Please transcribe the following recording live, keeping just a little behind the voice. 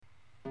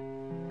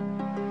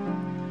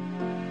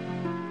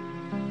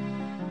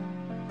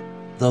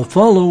The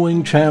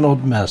following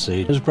channeled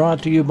message is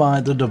brought to you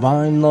by the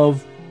Divine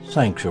Love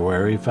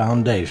Sanctuary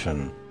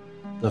Foundation.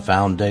 The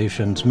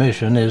Foundation's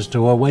mission is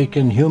to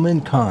awaken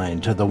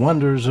humankind to the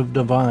wonders of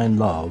divine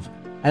love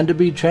and to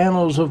be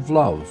channels of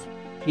love,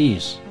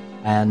 peace,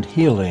 and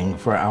healing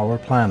for our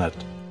planet.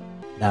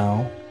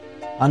 Now,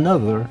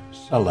 another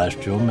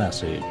celestial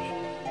message.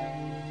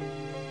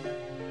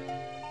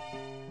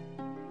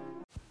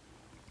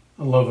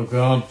 The love of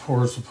God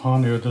pours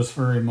upon you at this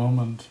very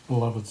moment,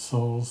 beloved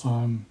souls.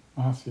 I'm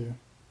Matthew.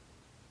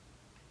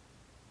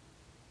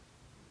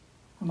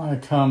 And I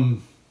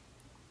come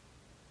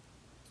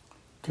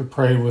to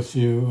pray with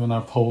you and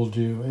uphold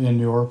you in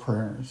your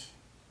prayers,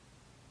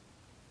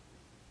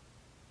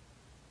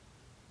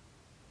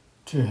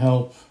 to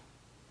help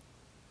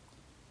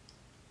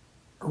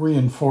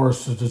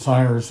reinforce the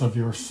desires of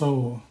your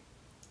soul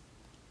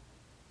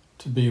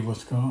to be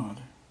with God.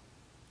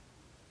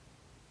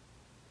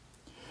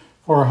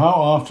 For how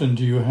often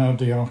do you have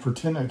the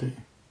opportunity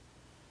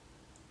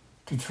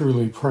to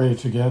truly pray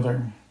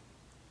together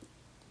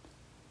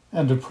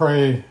and to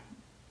pray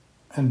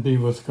and be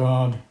with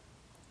God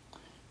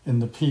in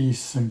the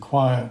peace and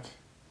quiet,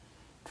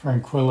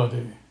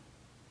 tranquility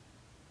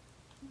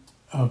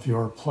of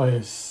your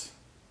place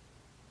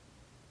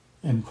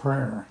in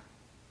prayer?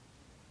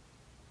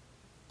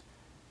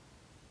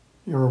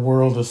 Your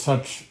world is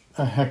such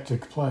a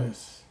hectic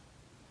place,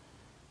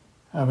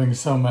 having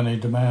so many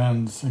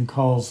demands and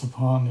calls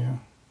upon you.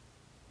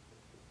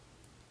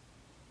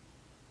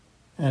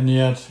 And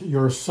yet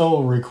your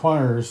soul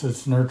requires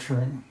its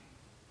nurturing.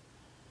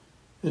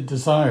 It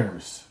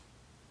desires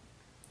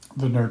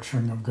the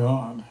nurturing of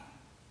God.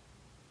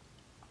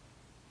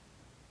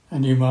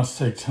 And you must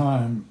take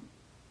time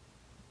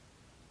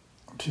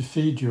to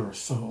feed your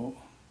soul,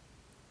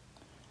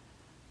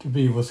 to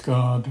be with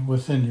God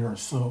within your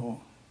soul,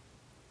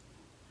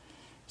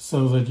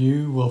 so that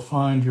you will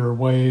find your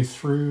way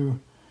through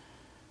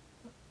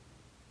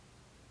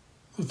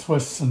the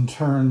twists and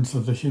turns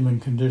of the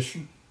human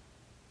condition,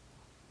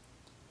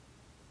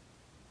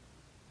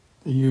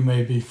 that you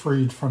may be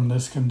freed from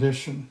this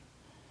condition,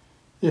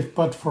 if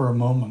but for a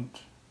moment,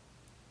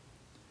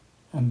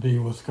 and be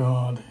with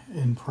God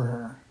in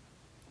prayer,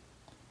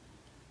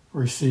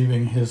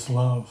 receiving His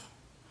love,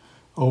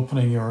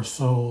 opening your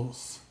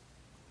souls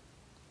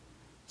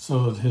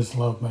so that His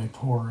love may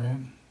pour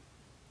in.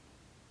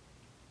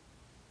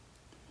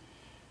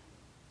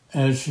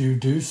 As you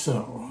do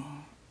so,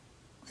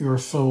 your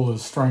soul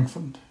is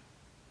strengthened.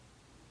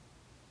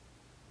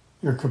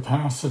 Your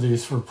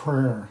capacities for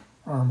prayer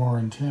are more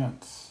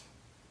intense,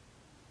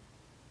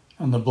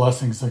 and the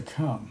blessings that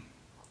come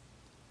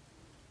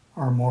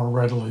are more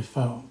readily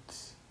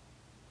felt.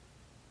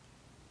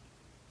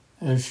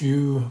 As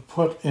you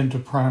put into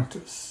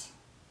practice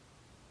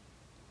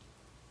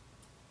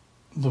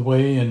the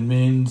way and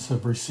means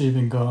of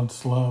receiving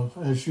God's love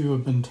as you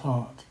have been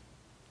taught,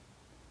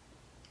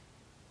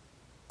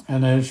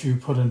 and as you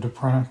put into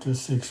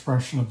practice the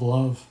expression of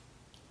love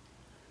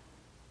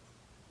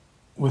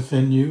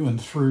within you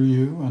and through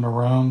you and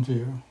around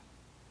you,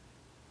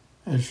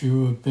 as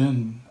you have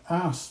been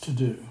asked to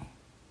do,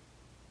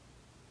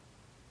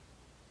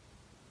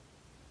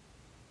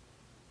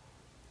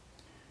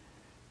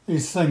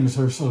 these things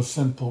are so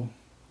simple,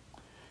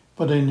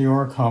 but in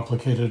your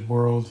complicated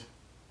world,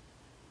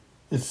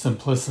 its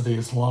simplicity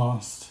is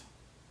lost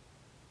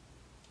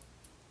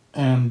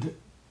and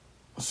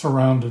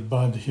surrounded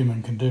by the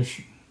human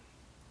condition.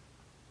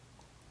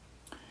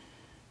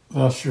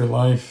 Thus your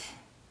life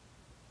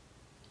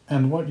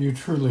and what you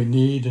truly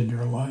need in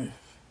your life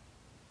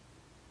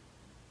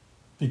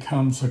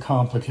becomes a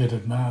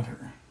complicated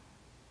matter.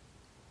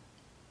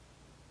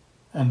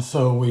 And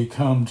so we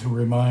come to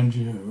remind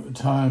you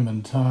time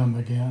and time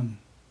again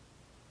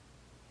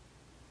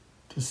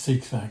to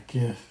seek that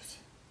gift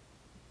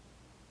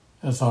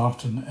as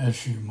often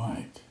as you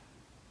might.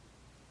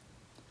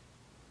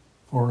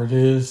 For it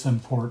is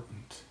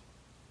important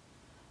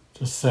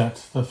to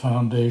set the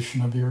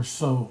foundation of your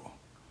soul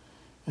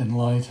in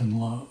light and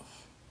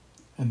love,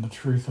 in the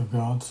truth of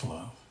God's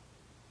love,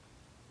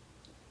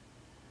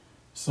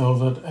 so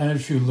that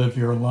as you live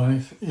your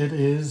life, it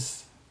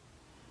is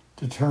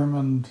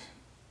determined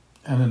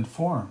and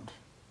informed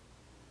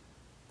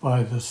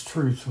by this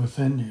truth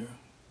within you.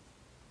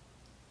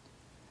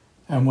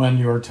 And when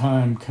your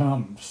time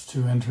comes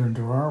to enter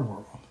into our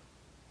world,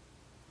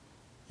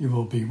 you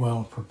will be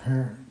well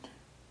prepared.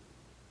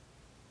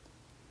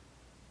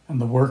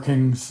 And the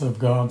workings of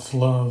God's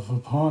love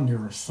upon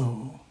your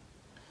soul,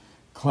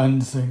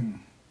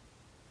 cleansing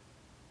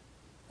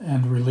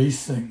and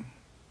releasing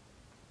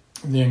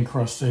the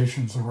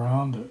incrustations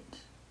around it,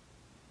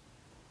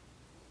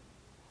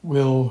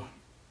 will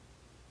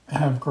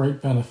have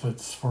great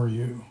benefits for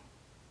you,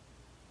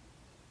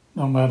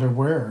 no matter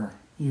where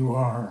you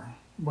are,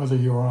 whether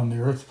you're on the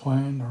earth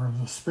plane or in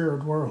the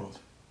spirit world.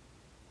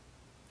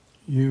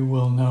 You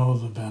will know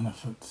the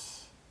benefits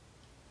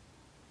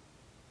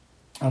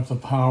of the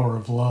power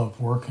of love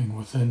working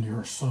within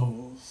your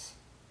souls.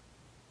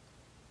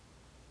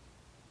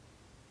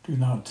 Do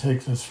not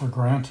take this for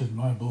granted,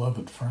 my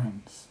beloved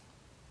friends,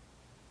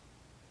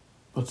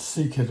 but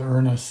seek it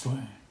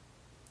earnestly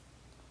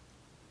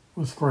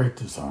with great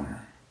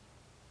desire,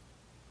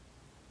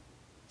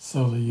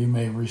 so that you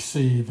may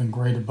receive in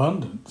great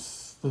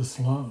abundance this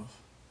love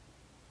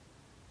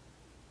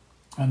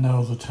and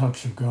know the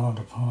touch of God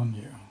upon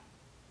you,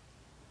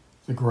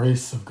 the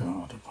grace of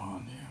God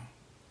upon you,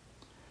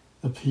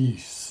 the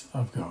peace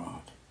of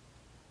God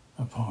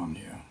upon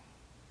you,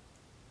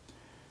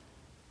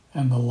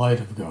 and the light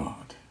of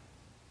God,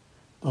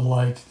 the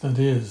light that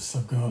is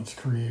of God's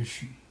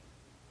creation,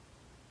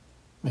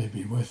 may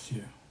be with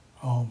you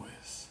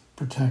always,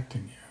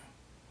 protecting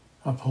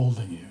you,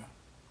 upholding you,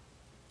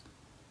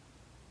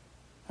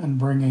 and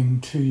bringing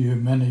to you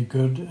many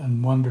good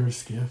and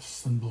wondrous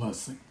gifts and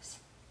blessings.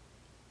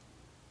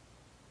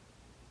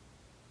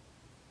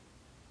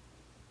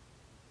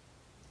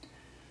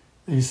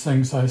 These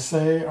things I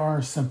say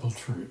are simple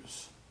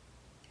truths,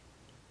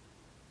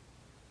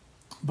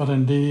 but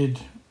indeed,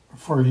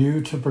 for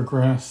you to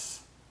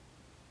progress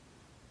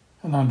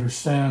and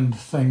understand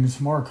things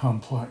more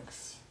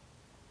complex,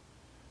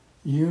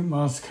 you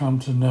must come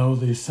to know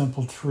these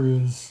simple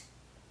truths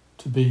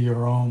to be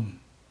your own,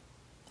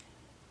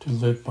 to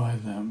live by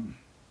them,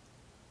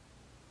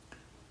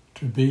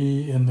 to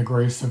be in the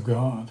grace of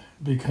God,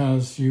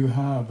 because you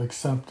have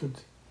accepted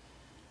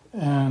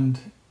and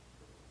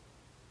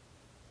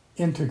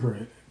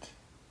integrated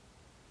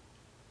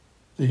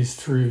these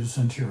truths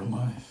into your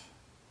life.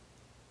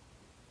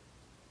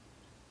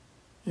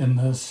 In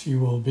this you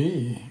will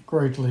be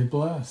greatly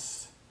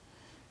blessed.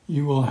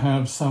 You will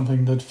have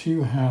something that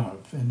few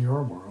have in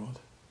your world,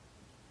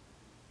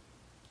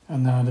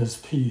 and that is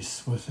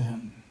peace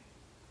within,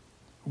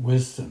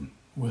 wisdom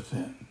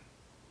within,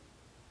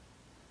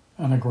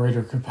 and a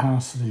greater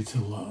capacity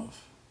to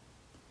love,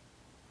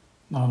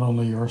 not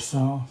only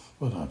yourself,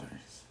 but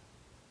others.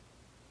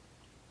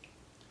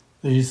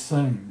 These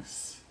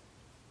things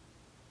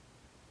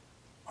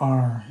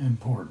are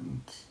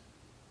important.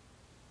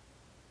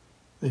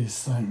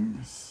 These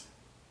things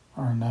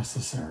are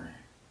necessary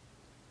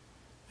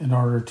in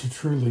order to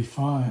truly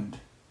find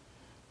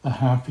the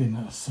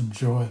happiness and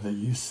joy that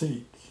you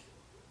seek.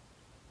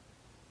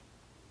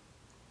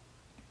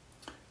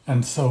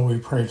 And so we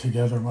pray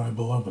together, my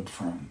beloved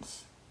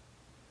friends.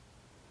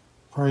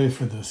 Pray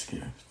for this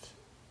gift.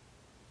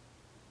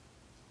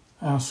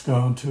 Ask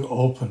God to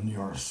open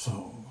your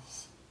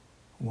souls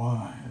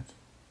wide,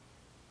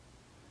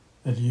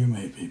 that you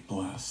may be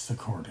blessed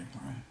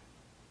accordingly.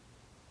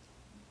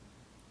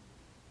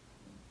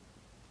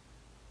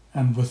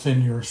 And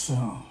within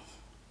yourself,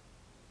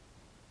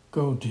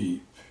 go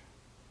deep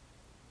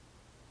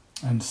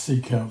and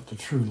seek out the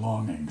true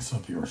longings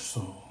of your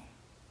soul.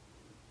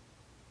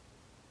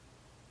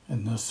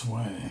 In this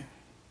way,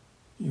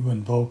 you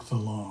invoke the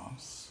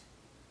laws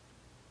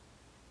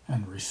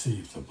and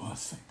receive the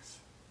blessings.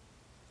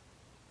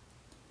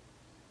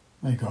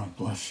 May God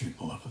bless you,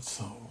 beloved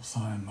souls.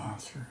 I am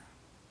Matthew,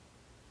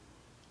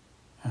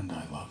 and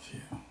I love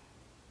you.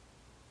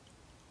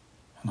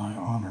 And I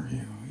honor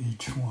you,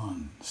 each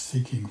one,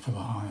 seeking for the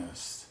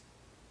highest,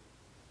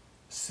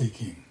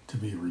 seeking to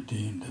be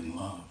redeemed in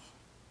love,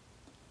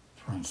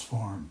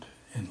 transformed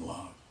in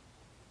love,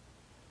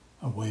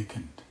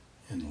 awakened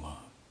in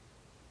love.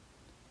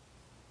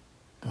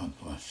 God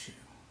bless you.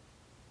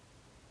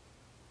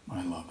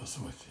 My love is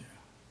with you.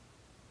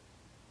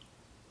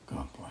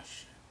 God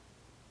bless you.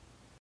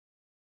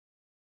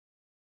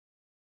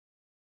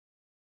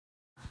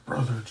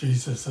 Brother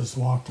Jesus has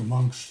walked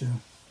amongst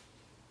you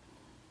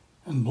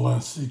and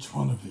bless each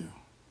one of you.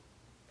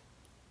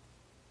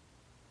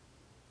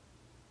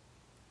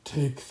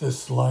 Take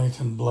this light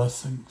and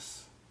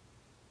blessings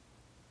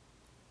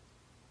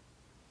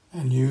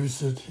and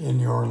use it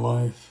in your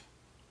life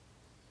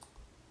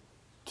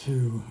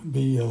to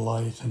be a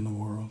light in the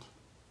world.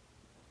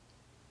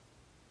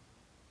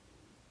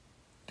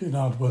 Do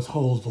not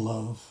withhold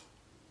love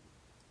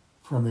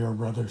from your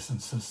brothers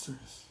and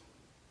sisters,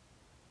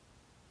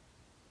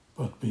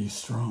 but be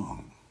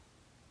strong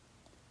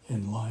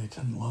in light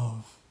and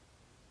love,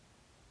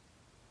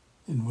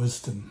 in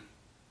wisdom,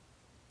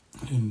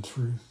 in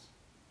truth.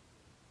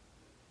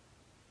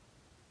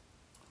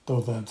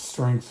 Though that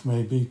strength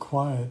may be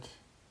quiet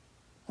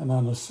and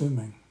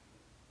unassuming,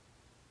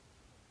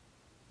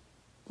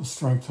 the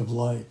strength of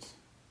light,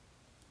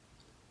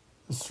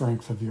 the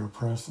strength of your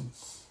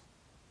presence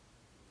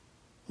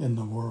in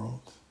the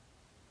world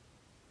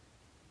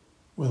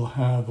will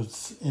have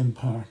its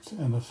impact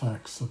and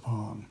effects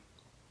upon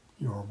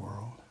your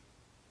world.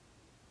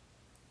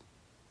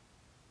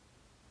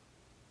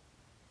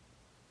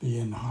 Be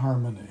in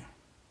harmony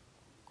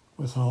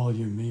with all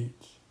you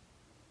meet.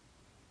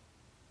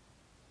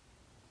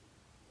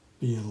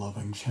 Be a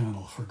loving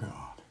channel for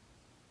God.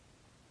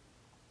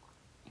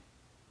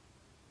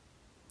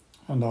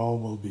 And all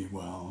will be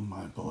well,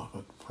 my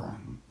beloved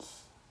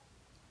friends.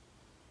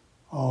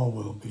 All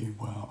will be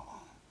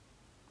well.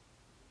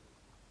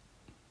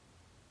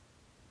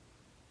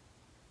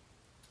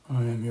 I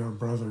am your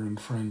brother and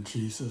friend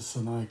Jesus,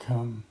 and I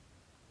come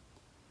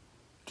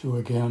to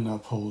again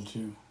uphold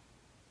you,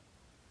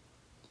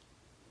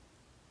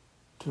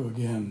 to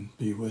again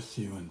be with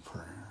you in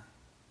prayer,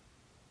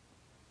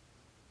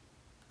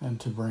 and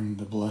to bring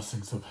the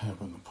blessings of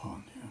heaven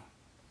upon you.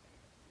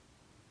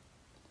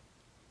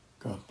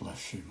 God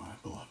bless you, my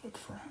beloved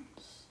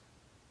friends.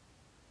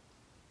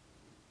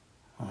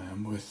 I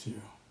am with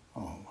you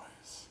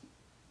always,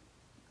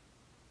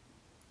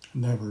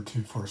 never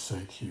to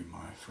forsake you,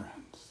 my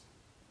friends,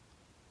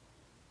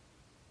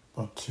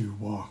 but to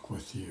walk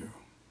with you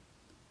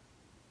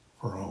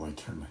for all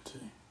eternity.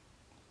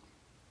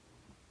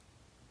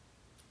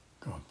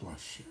 God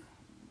bless you.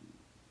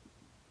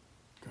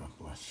 God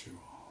bless you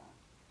all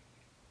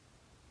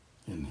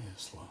in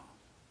His love.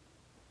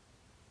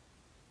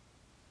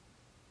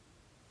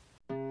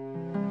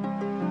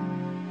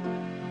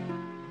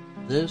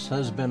 This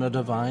has been a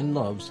Divine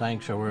Love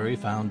Sanctuary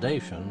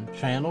Foundation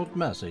channeled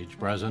message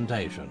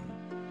presentation.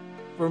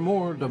 For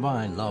more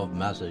Divine Love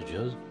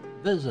messages,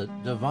 visit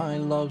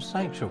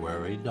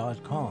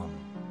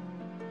divinelovesanctuary.com.